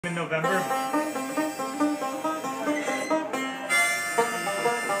in November.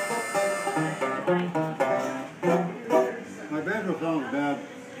 My banjo sounds bad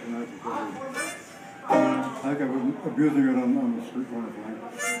tonight because I think I've been abusing it on the street corner thing.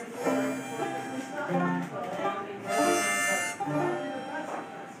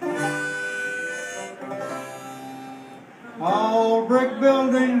 All brick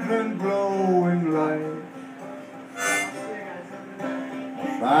buildings and glowing lights,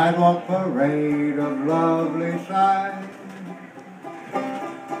 sidewalk parade of lovely sights.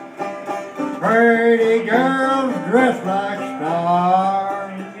 Pretty girls dressed like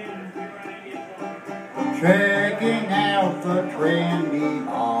stars, checking out the trendy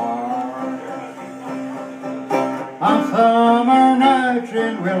bars. On summer nights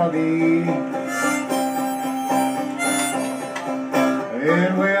in Willoughby,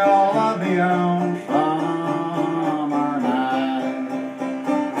 it will be on summer night.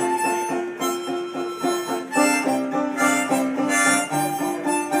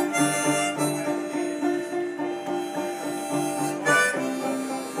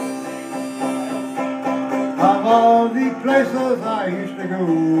 Of all the places I used to go,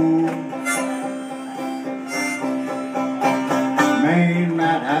 Maine,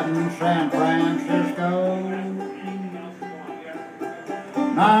 Manhattan, San Francisco,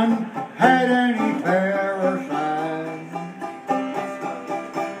 none had any fairer sight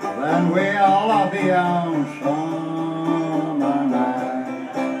than Willoughby on summer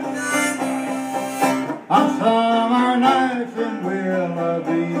night. On summer nights in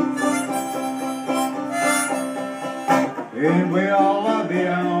Willoughby,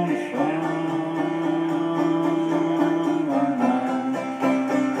 on summer night.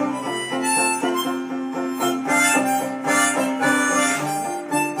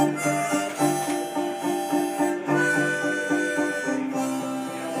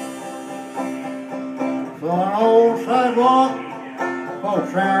 So an old sidewalk,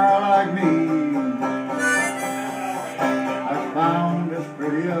 folks there like me, I found as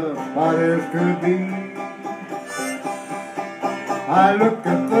pretty a spot as could be. I look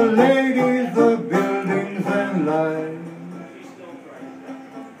at the ladies, the buildings and lights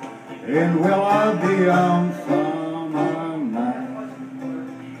in Willoughby on